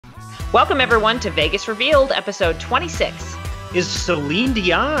Welcome, everyone, to Vegas Revealed, episode 26. Is Celine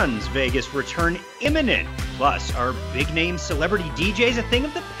Dion's Vegas return imminent? Plus, are big-name celebrity DJs a thing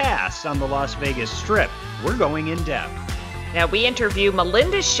of the past on the Las Vegas Strip? We're going in depth. Now, we interview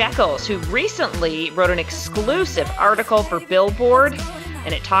Melinda Sheckells, who recently wrote an exclusive article for Billboard,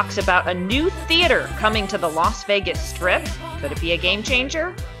 and it talks about a new theater coming to the Las Vegas Strip. Could it be a game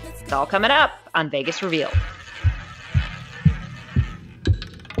changer? It's all coming up on Vegas Revealed.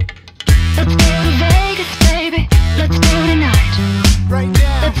 Let's go to Vegas, baby. Let's go tonight. Right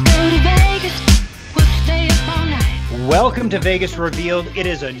now. Let's go to Vegas. We'll stay up all night. Welcome to Vegas Revealed. It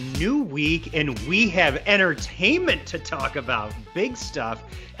is a new week, and we have entertainment to talk about. Big stuff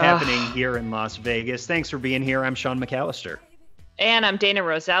happening here in Las Vegas. Thanks for being here. I'm Sean McAllister. And I'm Dayna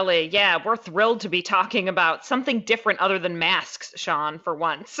Roselli. Yeah, we're thrilled to be talking about something different other than masks, Sean, for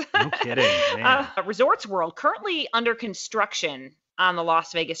once. No kidding, man. Resorts World, currently under construction on the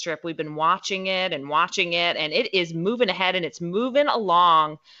Las Vegas Strip. We've been watching it, and it is moving ahead, and it's moving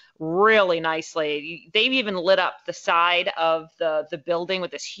along really nicely. They've even lit up the side of the building with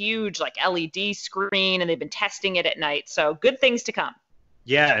this huge like LED screen, and they've been testing it at night. So good things to come.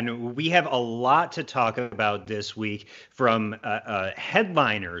 Yeah, and we have a lot to talk about this week, from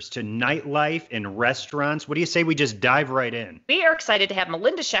headliners to nightlife and restaurants. What do you say we just dive right in? We are excited to have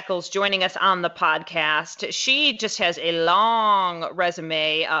Melinda Sheckells joining us on the podcast. She just has a long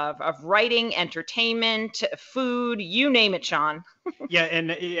resume of writing, entertainment, food, you name it, Sean. Yeah,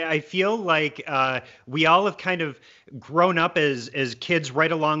 and I feel like we all have kind of grown up as kids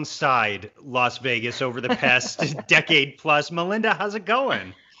right alongside Las Vegas over the past decade plus. Melinda, how's it going?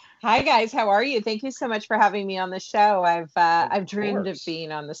 Hi guys, how are you? Thank you so much for having me on the show. I've dreamed of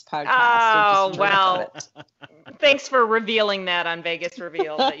being on this podcast. Oh, well, thanks for revealing that on Vegas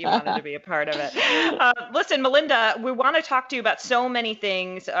Revealed that you wanted to be a part of it. Listen, Melinda, we want to talk to you about so many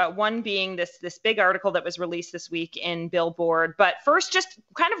things. One being this big article that was released this week in Billboard. But first, just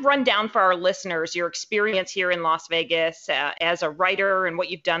kind of run down for our listeners your experience here in Las Vegas as a writer and what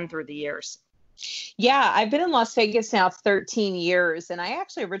you've done through the years. Yeah, I've been in Las Vegas now 13 years, and I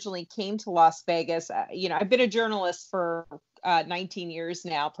actually originally came to Las Vegas. I've been a journalist for 19 years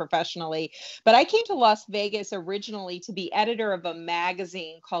now professionally, but I came to Las Vegas originally to be editor of a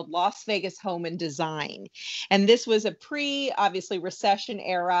magazine called Las Vegas Home and Design. And this was a obviously recession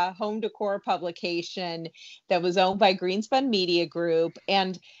era home decor publication that was owned by Greenspun Media Group.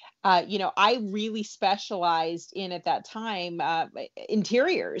 And I really specialized in, at that time,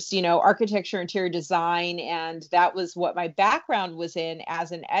 interiors, architecture, interior design. And that was what my background was in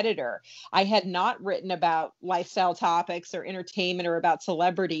as an editor. I had not written about lifestyle topics or entertainment or about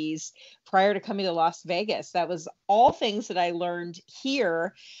celebrities prior to coming to Las Vegas. That was all things that I learned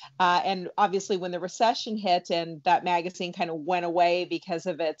here. And obviously when the recession hit and that magazine kind of went away because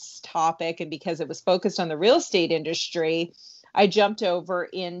of its topic and because it was focused on the real estate industry, I jumped over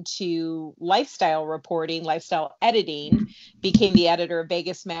into lifestyle reporting, lifestyle editing, became the editor of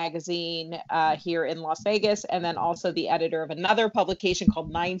Vegas Magazine here in Las Vegas, and then also the editor of another publication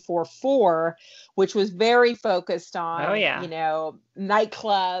called 944, which was very focused on,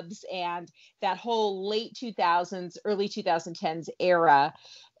 nightclubs and that whole late 2000s, early 2010s era.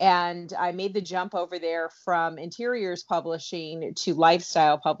 And I made the jump over there from interiors publishing to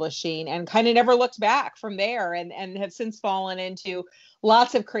lifestyle publishing and kind of never looked back from there, and have since fallen into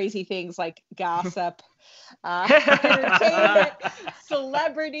lots of crazy things like gossip, entertainment,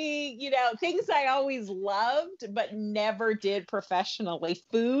 celebrity, things I always loved, but never did professionally.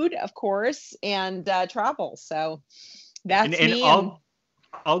 Food, of course, and travel. So that's me.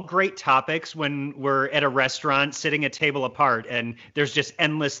 All great topics when we're at a restaurant sitting a table apart and there's just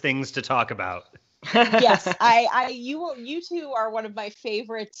endless things to talk about. Yes, you two are one of my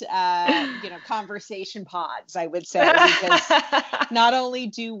favorite, conversation pods, I would say, because not only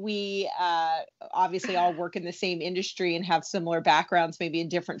do we obviously all work in the same industry and have similar backgrounds, maybe in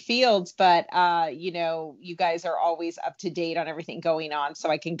different fields, but you guys are always up to date on everything going on, so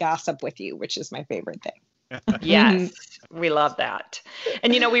I can gossip with you, which is my favorite thing. Yes, we love that.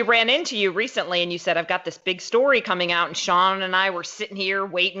 And, we ran into you recently and you said, I've got this big story coming out, and Sean and I were sitting here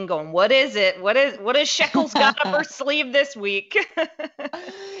waiting going, what is it? What is Sheckells got up her sleeve this week? And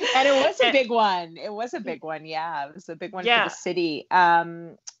it was a big one. It was a big one. Yeah, it was a big one for the city.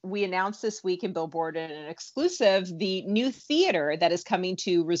 We announced this week in Billboard in an exclusive, the new theater that is coming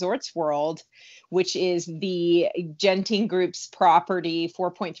to Resorts World, which is the Genting Group's property,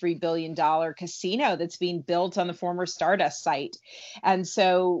 $4.3 billion casino that's being built on the former Stardust site. And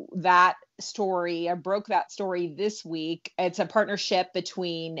so that story, I broke that story this week. It's a partnership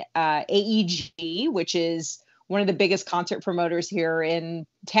between AEG, which is one of the biggest concert promoters here in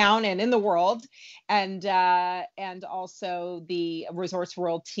town and in the world, and also the Resorts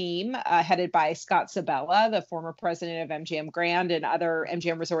World team headed by Scott Sabella, the former president of MGM Grand and other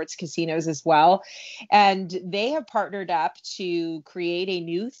MGM Resorts casinos as well. And they have partnered up to create a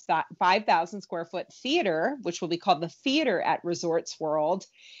new 5,000 square foot theater, which will be called the Theater at Resorts World.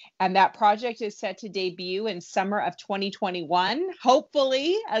 And that project is set to debut in summer of 2021,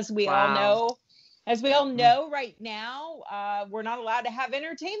 hopefully, as we all know. As we all know right now, we're not allowed to have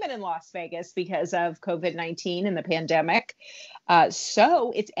entertainment in Las Vegas because of COVID-19 and the pandemic.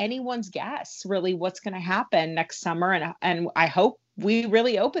 So it's anyone's guess, really, what's going to happen next summer. And I hope we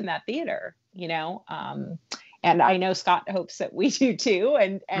really open that theater, and I know Scott hopes that we do too.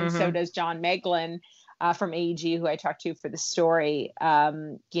 And so does John Meglin from AEG, who I talked to for the story.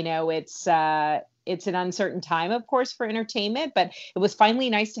 It's an uncertain time, of course, for entertainment, but it was finally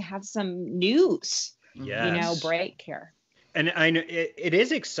nice to have some news, break here. And I know it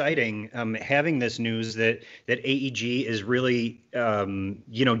is exciting having this news that AEG is really,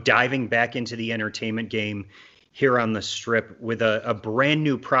 diving back into the entertainment game here on the Strip with a brand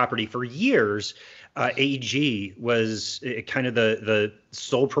new property. For years, AEG was kind of the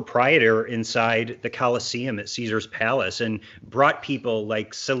sole proprietor inside the Coliseum at Caesar's Palace and brought people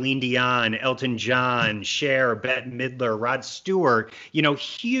like Celine Dion, Elton John, Cher, Bette Midler, Rod Stewart,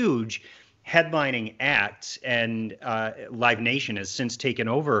 huge headlining acts. And Live Nation has since taken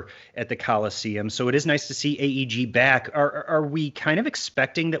over at the Coliseum. So it is nice to see AEG back. Are we kind of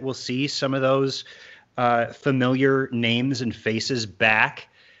expecting that we'll see some of those familiar names and faces back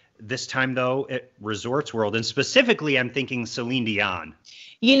this time, though, at Resorts World? And specifically, I'm thinking Celine Dion.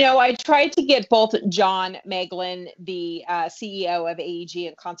 I tried to get both John Meglin, the CEO of AEG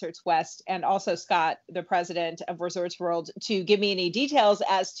and Concerts West, and also Scott, the president of Resorts World, to give me any details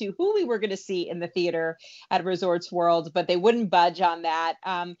as to who we were going to see in the theater at Resorts World, but they wouldn't budge on that.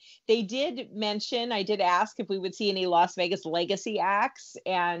 They did mention, I did ask if we would see any Las Vegas legacy acts,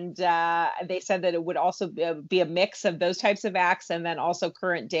 and they said that it would also be a mix of those types of acts and then also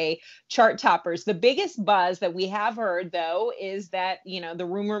current day chart toppers. The biggest buzz that we have heard, though, is that,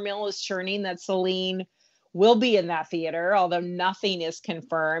 the rumor mill is churning that Celine will be in that theater, although nothing is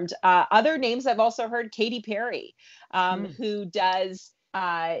confirmed. Other names I've also heard, Katy Perry, who does,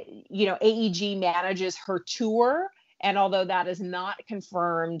 AEG manages her tour. And although that is not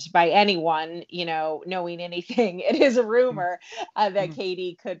confirmed by anyone, knowing anything, it is a rumor that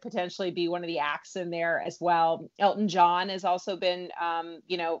Katy could potentially be one of the acts in there as well. Elton John has also been,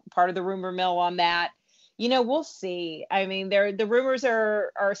 part of the rumor mill on that. We'll see. I mean, the rumors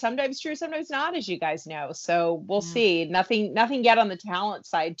are sometimes true, sometimes not, as you guys know. So we'll see. Nothing yet on the talent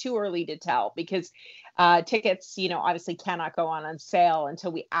side. Too early to tell because tickets, obviously cannot go on sale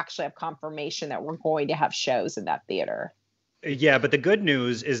until we actually have confirmation that we're going to have shows in that theater. Yeah, but the good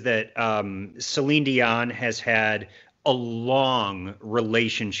news is that Celine Dion has had a long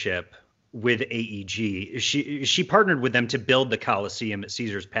relationship with AEG. She partnered with them to build the Coliseum at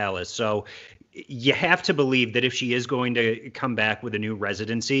Caesar's Palace. So you have to believe that if she is going to come back with a new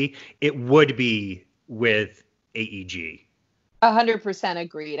residency, it would be with AEG. 100%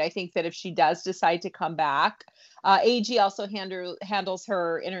 agreed. I think that if she does decide to come back, AEG also handles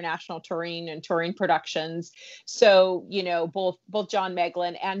her international touring and touring productions. So, both John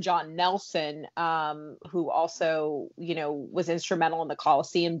Meglin and John Nelson, who also, was instrumental in the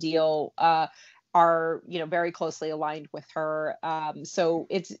Coliseum deal, are, very closely aligned with her. So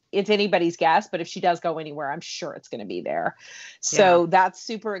it's anybody's guess, but if she does go anywhere, I'm sure it's going to be there. So that's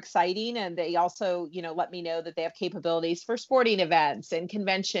super exciting. And they also, let me know that they have capabilities for sporting events and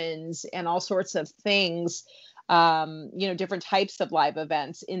conventions and all sorts of things, different types of live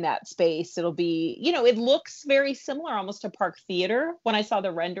events in that space. It'll be, it looks very similar almost to Park Theater. When I saw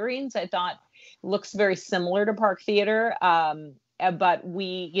the renderings, I thought it looks very similar to Park Theater. But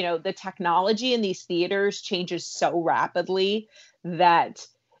the technology in these theaters changes so rapidly that,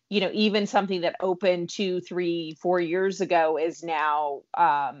 even something that opened 2, 3, 4 years ago is now,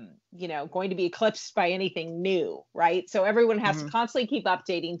 going to be eclipsed by anything new, right? So everyone has to constantly keep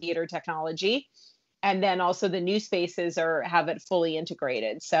updating theater technology. And then also the new spaces have it fully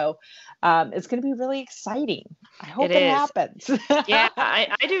integrated. So it's going to be really exciting. I hope it happens. Yeah, I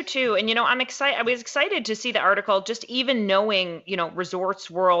do too. And, I'm excited. I was excited to see the article, just even knowing,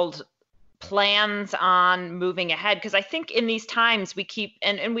 Resorts World plans on moving ahead. Because I think in these times we keep,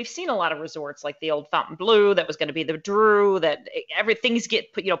 and we've seen a lot of resorts like the old Fontainebleau that was going to be the Drew, that everything's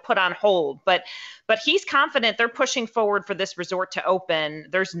put on hold. But he's confident they're pushing forward for this resort to open.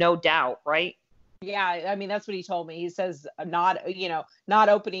 There's no doubt, right? Yeah, I mean, that's what he told me. He says not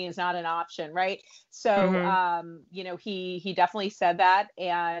opening is not an option, right? So, he definitely said that,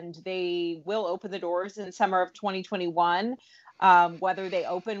 and they will open the doors in summer of 2021. Whether they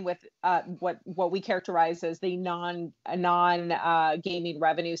open with what we characterize as the non gaming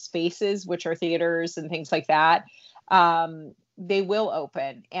revenue spaces, which are theaters and things like that, they will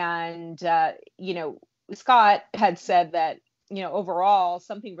open. And Scott had said that overall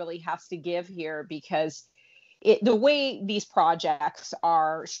something really has to give here, because the way these projects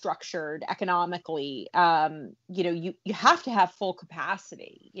are structured economically, you have to have full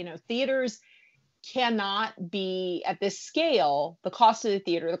capacity. Theaters cannot be at this scale. The cost of the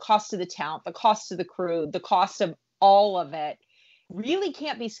theater, the cost of the talent, the cost of the crew, the cost of all of it really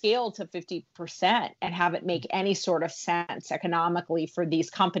can't be scaled to 50% and have it make any sort of sense economically for these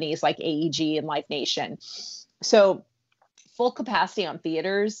companies like AEG and Live Nation. So full capacity on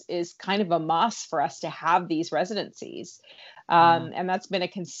theaters is kind of a must for us to have these residencies. And that's been a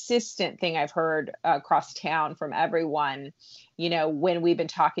consistent thing I've heard across town from everyone, when we've been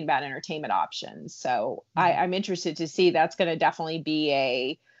talking about entertainment options. So I'm interested to see. That's going to definitely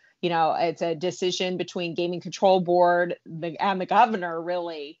be it's a decision between Gaming Control Board and the governor,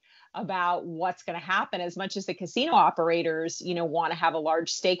 really, about what's going to happen. As much as the casino operators, want to have a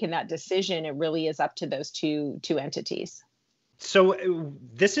large stake in that decision, it really is up to those two entities. So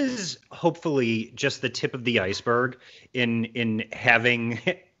this is hopefully just the tip of the iceberg in having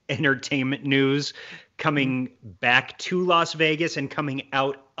entertainment news coming back to Las Vegas and coming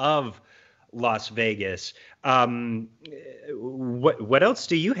out of Las Vegas. What else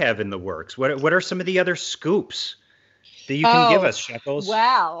do you have in the works? What are some of the other scoops that you can give us, Sheckells?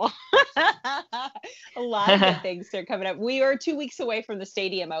 Wow. A lot of good things are coming up. We are 2 weeks away from the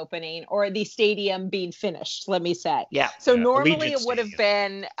stadium opening, or the stadium being finished, let me say. Yeah. So normally it would have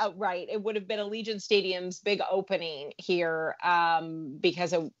been, it would have been Allegiant Stadium's big opening here,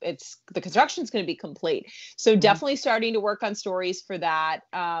 because the construction's going to be complete. So definitely starting to work on stories for that,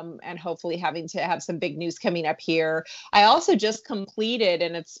 and hopefully having to have some big news coming up here. I also just completed,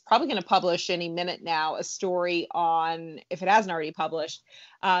 and it's probably going to publish any minute now, a story on, if it hasn't already published,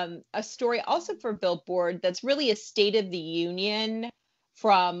 a story also for Billboard that's really a state of the union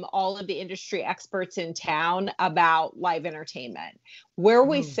from all of the industry experts in town about live entertainment, where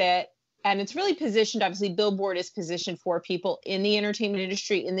we sit. And it's really positioned, obviously, Billboard is positioned for people in the entertainment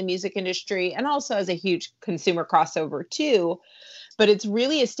industry, in the music industry, and also as a huge consumer crossover too. But it's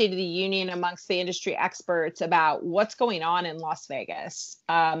really a state of the union amongst the industry experts about what's going on in Las Vegas,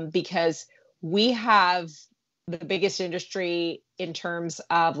 because we have the biggest industry in terms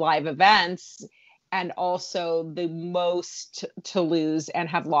of live events, and also the most to lose and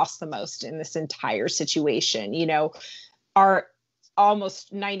have lost the most in this entire situation. Our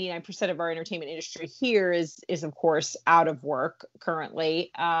almost 99% of our entertainment industry here is of course out of work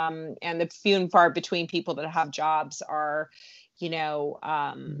currently, and the few and far between people that have jobs are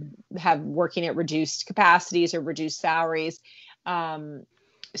have working at reduced capacities or reduced salaries.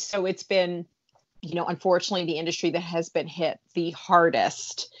 So it's been unfortunately the industry that has been hit the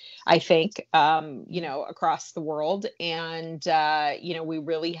hardest, I think, across the world. And, we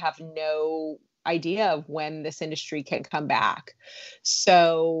really have no idea of when this industry can come back.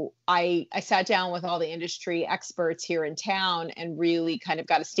 So I sat down with all the industry experts here in town and really kind of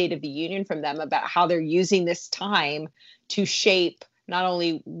got a state of the union from them about how they're using this time to shape not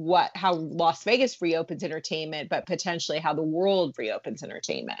only how Las Vegas reopens entertainment, but potentially how the world reopens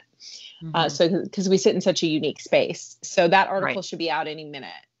entertainment. So because we sit in such a unique space. So that article should be out any minute.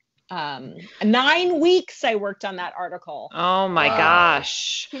 9 weeks I worked on that article. Oh my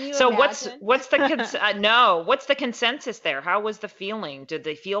gosh. Can you so imagine? what's the consensus there? How was the feeling? Did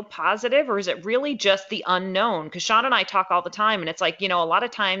they feel positive, or is it really just the unknown? Because Sean and I talk all the time, and it's like, a lot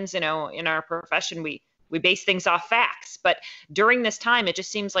of times, in our profession, we base things off facts, but during this time, it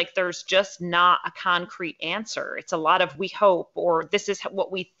just seems like there's just not a concrete answer. It's a lot of we hope, or this is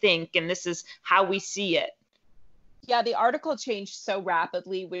what we think, and this is how we see it. Yeah, the article changed so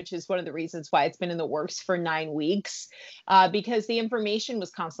rapidly, which is one of the reasons why it's been in the works for 9 weeks, because the information was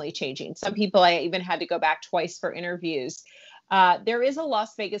constantly changing. Some people, I even had to go back twice for interviews. There is a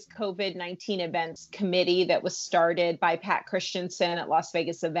Las Vegas COVID-19 events committee that was started by Pat Christensen at Las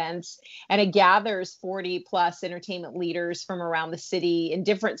Vegas Events, and it gathers 40 plus entertainment leaders from around the city in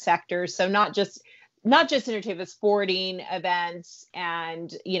different sectors. So not just entertainment, sporting events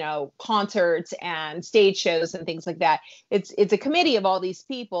and, concerts and stage shows and things like that. It's a committee of all these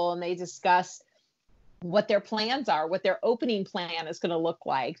people, and they discuss what their plans are, what their opening plan is going to look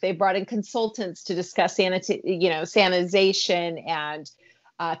like. They brought in consultants to discuss sanitization and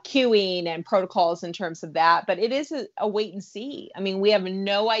queuing and protocols in terms of that. But it is a wait and see. I mean, we have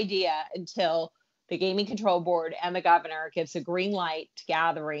no idea until the Gaming Control Board and the governor gives a green light to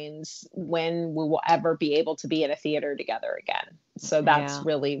gatherings when we will ever be able to be in a theater together again. So that's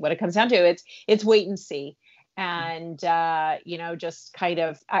really what it comes down to. It's wait and see. And, just kind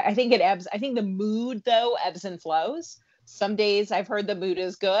of, I think it ebbs. I think the mood, though, ebbs and flows. Some days I've heard the mood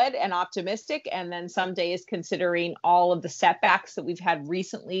is good and optimistic. And then some days, considering all of the setbacks that we've had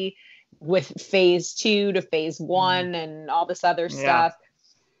recently with phase 2 to phase 1 and all this other stuff,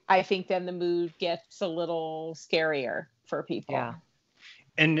 I think then the mood gets a little scarier for people. Yeah.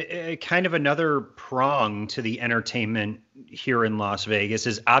 And kind of another prong to the entertainment here in Las Vegas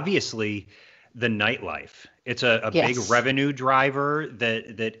is obviously the nightlife. It's a big revenue driver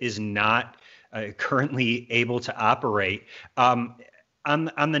that is not currently able to operate. On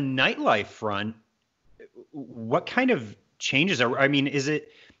the nightlife front, what kind of changes are? I mean, is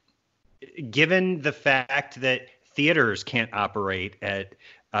it given the fact that theaters can't operate at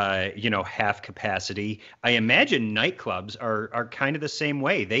half capacity? I imagine nightclubs are kind of the same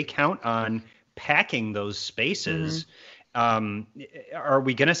way. They count on packing those spaces. Are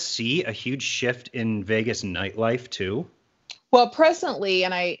we going to see a huge shift in Vegas nightlife too? Well, presently,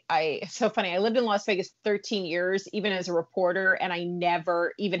 and it's so funny, I lived in Las Vegas 13 years, even as a reporter, and I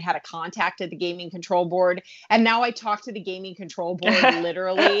never even had a contact at the Gaming Control Board. And now I talk to the Gaming Control Board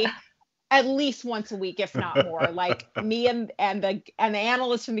literally at least once a week, if not more. Like me and the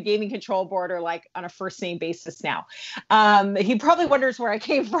analysts from the Gaming Control Board are like on a first name basis now. He probably wonders where I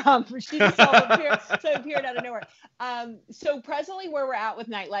came from. She just appeared out of nowhere. So presently where we're at with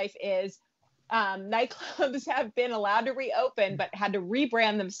nightlife is nightclubs have been allowed to reopen, but had to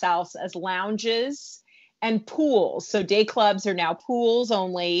rebrand themselves as lounges and pools. So day clubs are now pools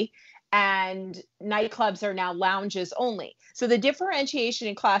only, and nightclubs are now lounges only. So the differentiation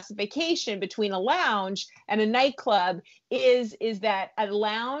and classification between a lounge and a nightclub is that a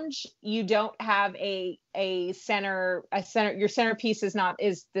lounge, you don't have a center, your centerpiece is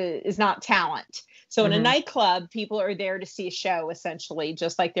not talent. So in a nightclub, people are there to see a show, essentially,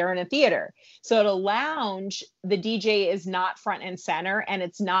 just like they're in a theater. So at a lounge, the DJ is not front and center, and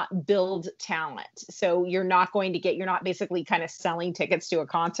it's not billed talent. So you're not basically kind of selling tickets to a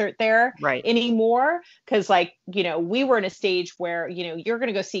concert there anymore. Because we were in a stage where, you're going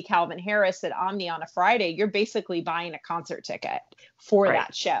to go see Calvin Harris at Omni on a Friday. You're basically buying a concert ticket for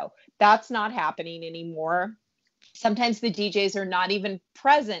that show. That's not happening anymore. Sometimes the DJs are not even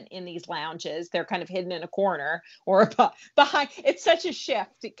present in these lounges. They're kind of hidden in a corner or behind. It's such a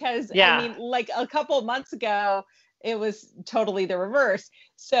shift because, like a couple of months ago, it was totally the reverse.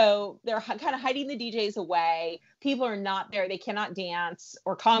 So they're kind of hiding the DJs away. People are not there. They cannot dance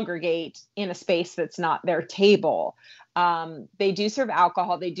or congregate in a space that's not their table. They do serve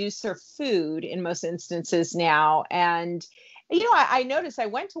alcohol. They do serve food in most instances now. And I noticed, I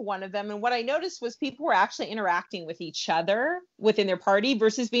went to one of them, and what I noticed was people were actually interacting with each other within their party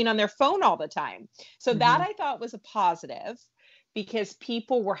versus being on their phone all the time. So that I thought was a positive, because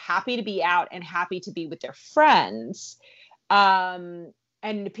people were happy to be out and happy to be with their friends. And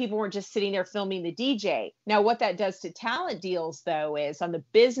people weren't just sitting there filming the DJ. Now, what that does to talent deals, though, is on the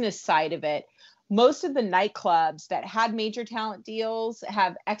business side of it, most of the nightclubs that had major talent deals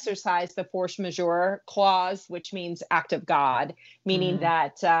have exercised the force majeure clause, which means act of God, meaning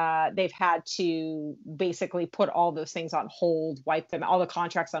that they've had to basically put all those things on hold, all the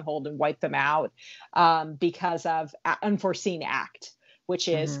contracts on hold and wipe them out because of unforeseen act, which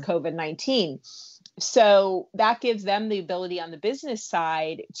is COVID-19. So that gives them the ability on the business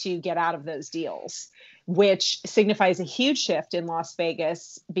side to get out of those deals, which signifies a huge shift in Las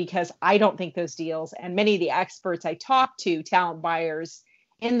Vegas, because I don't think those deals, and many of the experts I talk to, talent buyers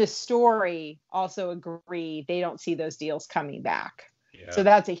in the story, also agree they don't see those deals coming back. Yeah. So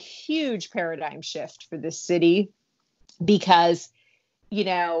that's a huge paradigm shift for this city, because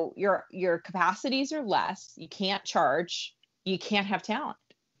your capacities are less, you can't charge, you can't have talent.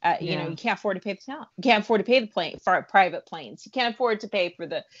 You can't afford to pay the talent. You can't afford to pay the for private planes. You can't afford to pay for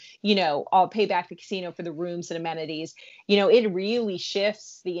the, I'll pay back the casino for the rooms and amenities. It really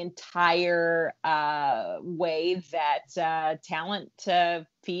shifts the entire way that talent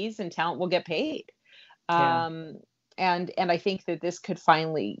fees and talent will get paid. And I think that this could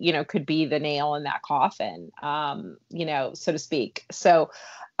finally, could be the nail in that coffin, so to speak. So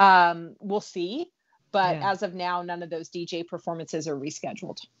we'll see. But as of now, none of those DJ performances are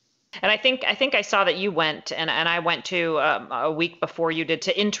rescheduled. And I think I saw that you went, and I went to a week before you did,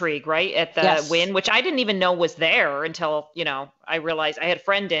 to Intrigue, right, at the Yes. Wynn, which I didn't even know was there until, I realized I had a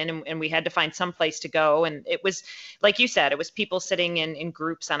friend in, and we had to find some place to go. And it was, like you said, it was people sitting in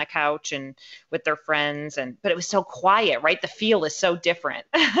groups on a couch and with their friends, but it was so quiet, right? The feel is so different.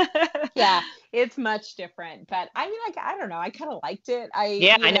 Yeah, it's much different. But I mean, I don't know. I kind of liked it.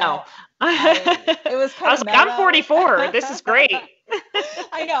 Yeah, I know. It was kind I of was like, I'm meta. 44. This is great.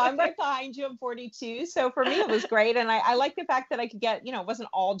 I know, I'm right behind you. I'm 42. So for me, it was great. And I like the fact that I could get, it wasn't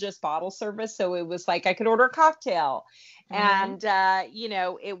all just bottle service. So it was like I could order a cocktail. And,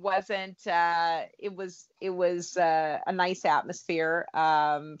 it wasn't, it was a nice atmosphere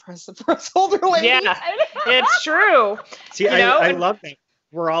for us older ladies. Yeah, it's true. See, I love that.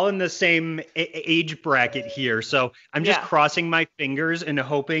 We're all in the same age bracket here. So I'm just crossing my fingers and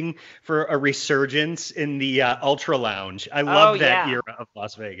hoping for a resurgence in the Ultra Lounge. I love that era of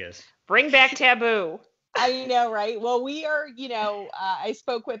Las Vegas. Bring back Taboo. I know, right? Well, we are, I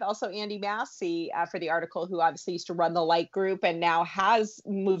spoke with also Andy Massey for the article, who obviously used to run the Light Group and now has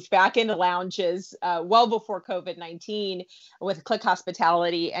moved back into lounges well before COVID-19 with Click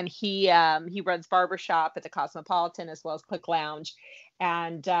Hospitality. And he runs barbershop at the Cosmopolitan as well as Click Lounge.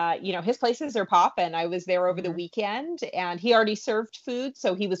 And, his places are popping. I was there over the weekend, and he already served food.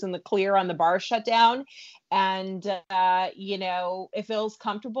 So he was in the clear on the bar shutdown. And, it feels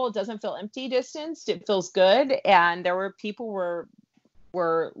comfortable. It doesn't feel empty distanced. It feels good. And there were people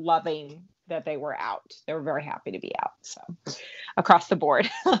were loving that they were out. They were very happy to be out. So across the board.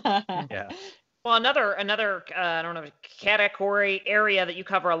 Yeah. Well, another I don't know, category area that you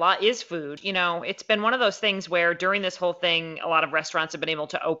cover a lot is food. It's been one of those things where during this whole thing, a lot of restaurants have been able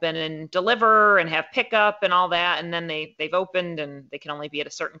to open and deliver and have pickup and all that, and then they've opened and they can only be at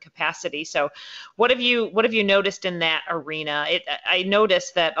a certain capacity. So, what have you noticed in that arena? I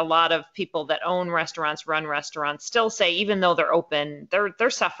noticed that a lot of people that own restaurants, run restaurants, still say even though they're open,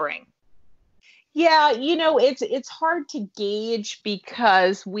 they're suffering. Yeah, it's hard to gauge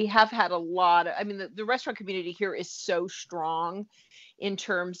because we have had a lot of, the restaurant community here is so strong in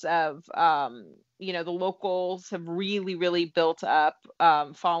terms of, the locals have really, really built up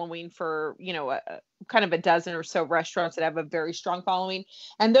following for, kind of a dozen or so restaurants that have a very strong following.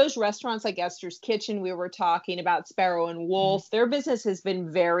 And those restaurants like Esther's Kitchen, we were talking about, Sparrow and Wolf, their business has been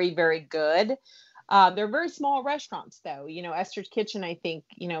very, very good. They're very small restaurants, though. Esther's Kitchen, I think,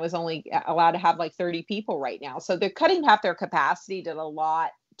 is only allowed to have like 30 people right now. So they're cutting half their capacity, did a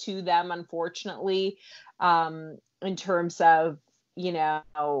lot to them, unfortunately, in terms of,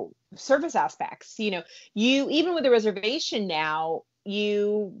 service aspects. You even with the reservation now,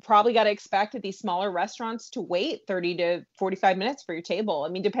 you probably got to expect at these smaller restaurants to wait 30 to 45 minutes for your table.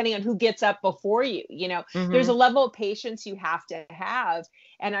 Depending on who gets up before you, there's a level of patience you have to have.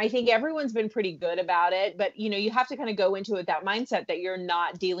 And I think everyone's been pretty good about it, but, you have to kind of go into it, that mindset that you're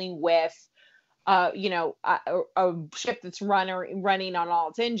not dealing with, a ship that's running on all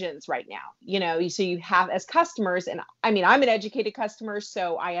its engines right now, so you have, as customers, and I'm an educated customer,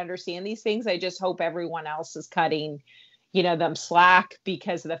 so I understand these things. I just hope everyone else is cutting them slack,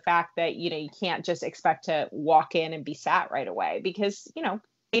 because of the fact that, you can't just expect to walk in and be sat right away, because,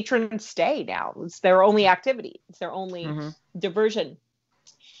 patrons stay now. It's their only activity. It's their only diversion.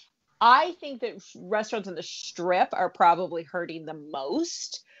 I think that restaurants on the Strip are probably hurting the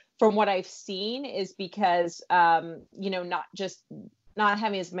most from what I've seen, is because, not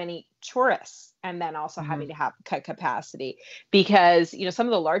having as many tourists, and then also having to have cut capacity, because, some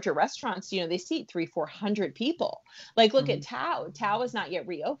of the larger restaurants, they seat 300-400 people. Like, look at Tao. Tao is not yet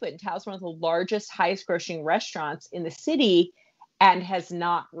reopened. Tao is one of the largest, highest grossing restaurants in the city and has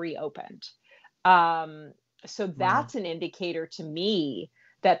not reopened. So that's an indicator to me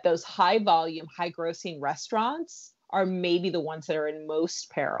that those high volume, high grossing restaurants are maybe the ones that are in most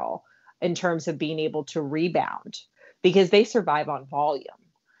peril in terms of being able to rebound, because they survive on volume.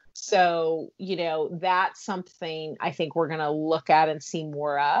 So, that's something I think we're going to look at and see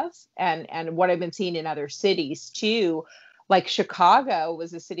more of. And what I've been seeing in other cities too, like Chicago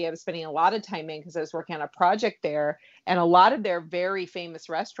was a city I was spending a lot of time in because I was working on a project there. And a lot of their very famous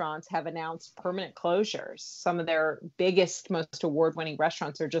restaurants have announced permanent closures. Some of their biggest, most award-winning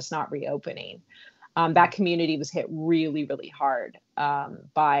restaurants are just not reopening. That community was hit really, really hard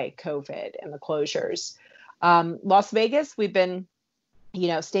by COVID and the closures. Las Vegas, we've been,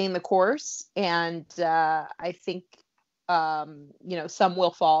 staying the course, and I think, some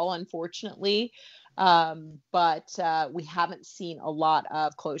will fall, unfortunately, but we haven't seen a lot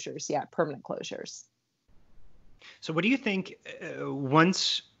of closures yet, permanent closures. So what do you think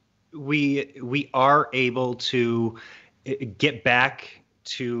once we are able to get back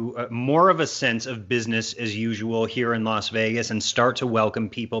to more of a sense of business as usual here in Las Vegas and start to welcome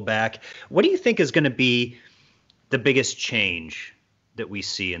people back, what do you think is going to be the biggest change that we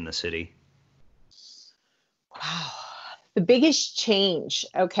see in the city? Wow. The biggest change.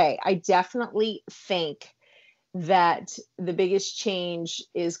 Okay. I definitely think that the biggest change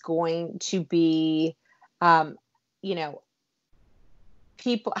is going to be, how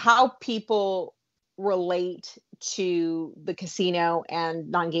people relate to the casino and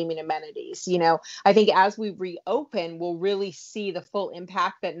non-gaming amenities. I think as we reopen, we'll really see the full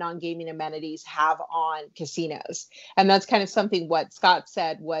impact that non-gaming amenities have on casinos. And that's kind of something what Scott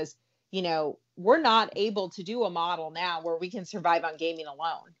said was, we're not able to do a model now where we can survive on gaming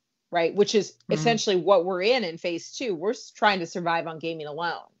alone, right? Which is essentially what we're in phase 2. We're trying to survive on gaming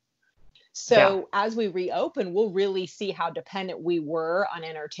alone. So as we reopen, we'll really see how dependent we were on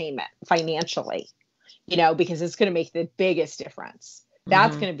entertainment financially, because it's going to make the biggest difference.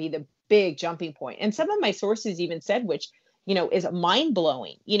 That's going to be the big jumping point. And some of my sources even said, which, is mind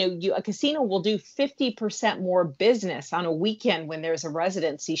blowing. A casino will do 50% more business on a weekend when there's a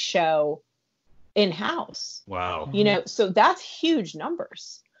residency show in-house. Wow. So that's huge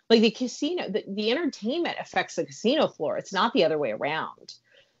numbers. Like the casino, the entertainment affects the casino floor. It's not the other way around.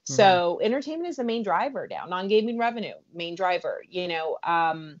 So entertainment is the main driver now, non-gaming revenue, main driver,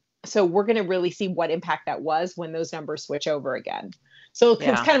 so we're going to really see what impact that was when those numbers switch over again. So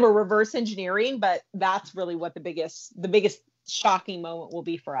it's kind of a reverse engineering, but that's really what the biggest shocking moment will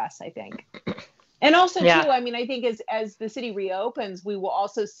be for us, I think. And also too, I think as the city reopens, we will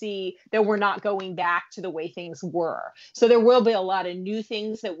also see that we're not going back to the way things were. So there will be a lot of new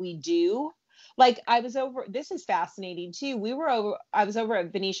things that we do. Like this is fascinating too. I was over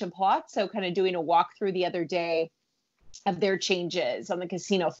at Venetian Palazzo kind of doing a walkthrough the other day of their changes on the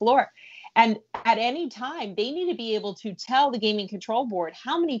casino floor. And at any time, they need to be able to tell the gaming control board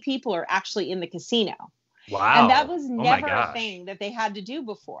how many people are actually in the casino. Wow. And that was never a thing that they had to do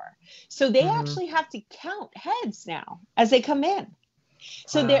before. So they actually have to count heads now as they come in.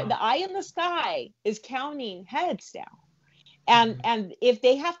 So the eye in the sky is counting heads now. And if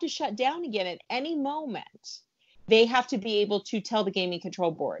they have to shut down again at any moment, they have to be able to tell the gaming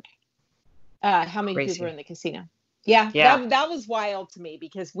control board how many people are in the casino. Yeah. That was wild to me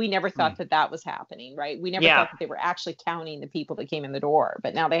because we never thought that was happening, right? We never thought that they were actually counting the people that came in the door,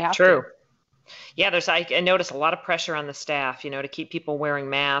 but now they have to. Yeah, I notice a lot of pressure on the staff, to keep people wearing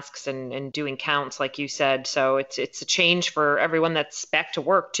masks and doing counts, like you said. So it's a change for everyone that's back to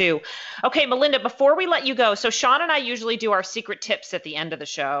work too. Okay, Melinda, before we let you go, so Sean and I usually do our secret tips at the end of the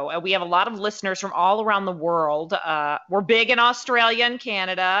show. We have a lot of listeners from all around the world. We're big in Australia and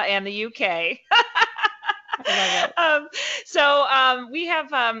Canada and the UK. We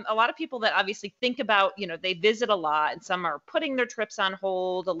have a lot of people that obviously think about, they visit a lot, and some are putting their trips on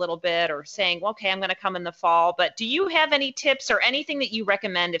hold a little bit or saying, well, okay, I'm going to come in the fall. But do you have any tips or anything that you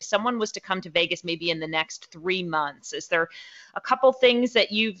recommend if someone was to come to Vegas maybe in the next 3 months? Is there a couple things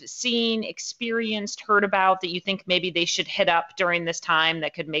that you've seen, experienced, heard about that you think maybe they should hit up during this time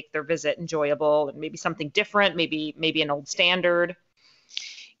that could make their visit enjoyable and maybe something different, maybe an old standard?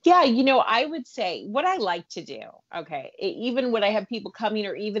 Yeah, I would say what I like to do, okay, even when I have people coming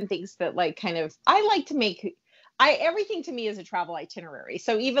or even things that I like to make, everything to me is a travel itinerary.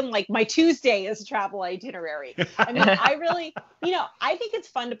 So even like my Tuesday is a travel itinerary. I mean, I really, I think it's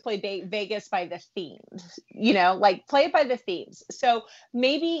fun to play Vegas by the themes, play it by the themes. So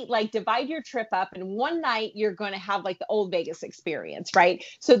maybe divide your trip up and one night you're going to have the old Vegas experience, right?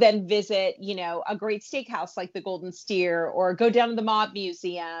 So then visit, a great steakhouse like the Golden Steer, or go down to the Mob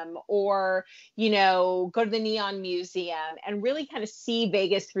Museum, or, go to the Neon Museum and really kind of see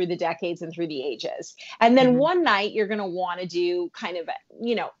Vegas through the decades and through the ages. And then one night you're going to want to do kind of,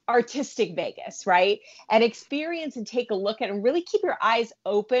 artistic Vegas, right? And experience and take a look at and really keep your eyes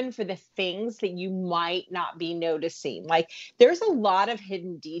open for the things that you might not be noticing. There's a lot of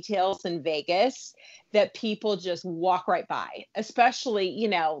hidden details in Vegas that people just walk right by, especially,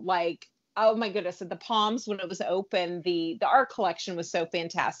 oh my goodness, at the Palms when it was open, the art collection was so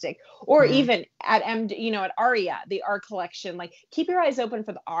fantastic. Or even at at Aria, the art collection, keep your eyes open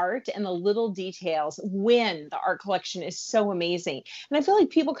for the art and the little details when the art collection is so amazing. And I feel like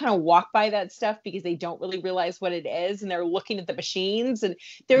people kind of walk by that stuff because they don't really realize what it is and they're looking at the machines. And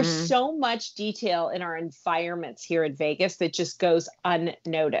there's so much detail in our environments here in Vegas that just goes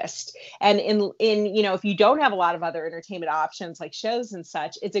unnoticed. And in if you don't have a lot of other entertainment options like shows and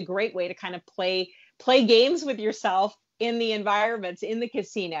such, it's a great way to kind of play games with yourself in the environments, in the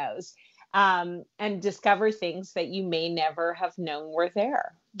casinos, and discover things that you may never have known were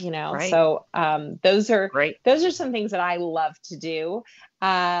there. Right. So those are Great. Those are some things that I love to do.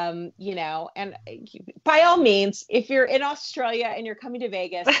 And by all means, if you're in Australia and you're coming to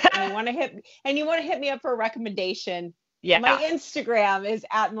Vegas and you want to hit me up for a recommendation, my Instagram is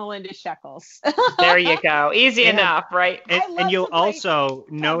at Melinda Sheckells. There you go. Easy enough, right? And you'll also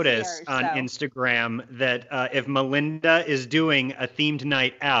notice on Instagram that if Melinda is doing a themed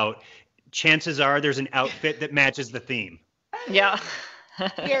night out, chances are there's an outfit that matches the theme. Yeah.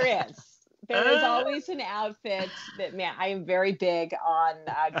 There is always an outfit that, man, I am very big on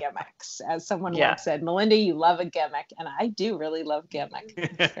gimmicks. As someone once said, Melinda, you love a gimmick. And I do really love gimmick.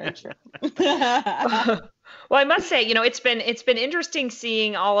 It's very true. Well, I must say, it's been interesting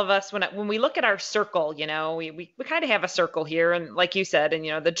seeing all of us when we look at our circle. We kind of have a circle here, and like you said,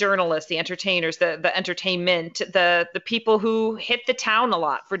 and the journalists, the entertainers, the entertainment, the people who hit the town a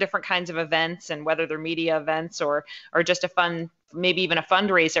lot for different kinds of events, and whether they're media events or just a fun, maybe even a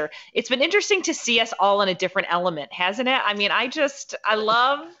fundraiser. It's been interesting to see us all in a different element, hasn't it? I mean, I've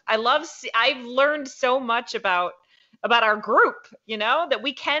learned so much about our group, that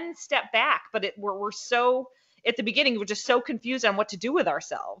we can step back, but we're so, at the beginning, we're just so confused on what to do with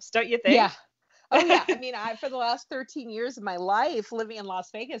ourselves. Don't you think? Yeah. Oh yeah. I mean, for the last 13 years of my life living in Las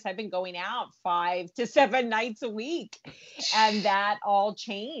Vegas, I've been going out 5 to 7 nights a week, and that all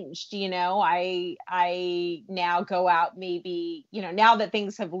changed. I now go out maybe, now that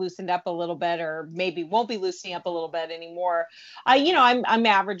things have loosened up a little bit, or maybe won't be loosening up a little bit anymore. I'm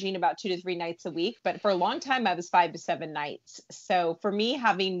averaging about 2 to 3 nights a week, but for a long time I was 5 to 7 nights. So for me,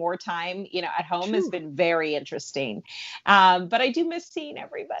 having more time, at home has been very interesting. But I do miss seeing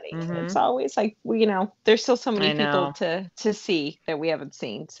everybody. Mm-hmm. It's always like, there's still so many people to see that we haven't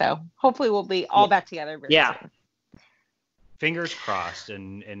seen. So hopefully we'll be all back together very soon. Fingers crossed,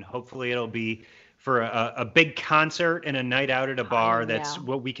 and hopefully it'll be for a big concert and a night out at a bar. That's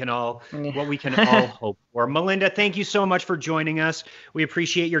what we can all hope for. Melinda, thank you so much for joining us. We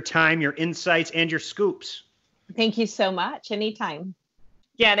appreciate your time, your insights, and your scoops. Thank you so much. Anytime.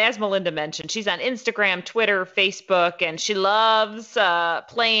 Yeah, and as Melinda mentioned, she's on Instagram, Twitter, Facebook, and she loves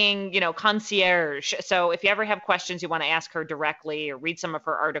playing, concierge. So if you ever have questions you want to ask her directly or read some of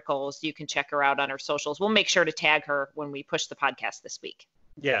her articles, you can check her out on her socials. We'll make sure to tag her when we push the podcast this week.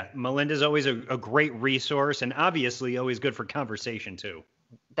 Yeah, Melinda's always a great resource, and obviously always good for conversation, too.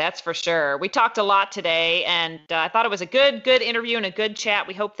 That's for sure. We talked a lot today, and I thought it was a good interview and a good chat.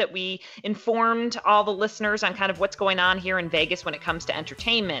 We hope that we informed all the listeners on kind of what's going on here in Vegas when it comes to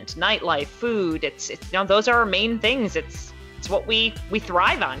entertainment, nightlife, food. It's those are our main things. It's what we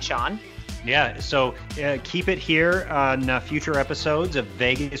thrive on, Sean. Yeah, so keep it here on future episodes of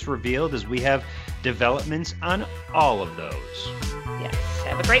Vegas Revealed, as we have developments on all of those. Yes.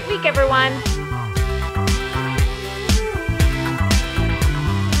 Have a great week, everyone.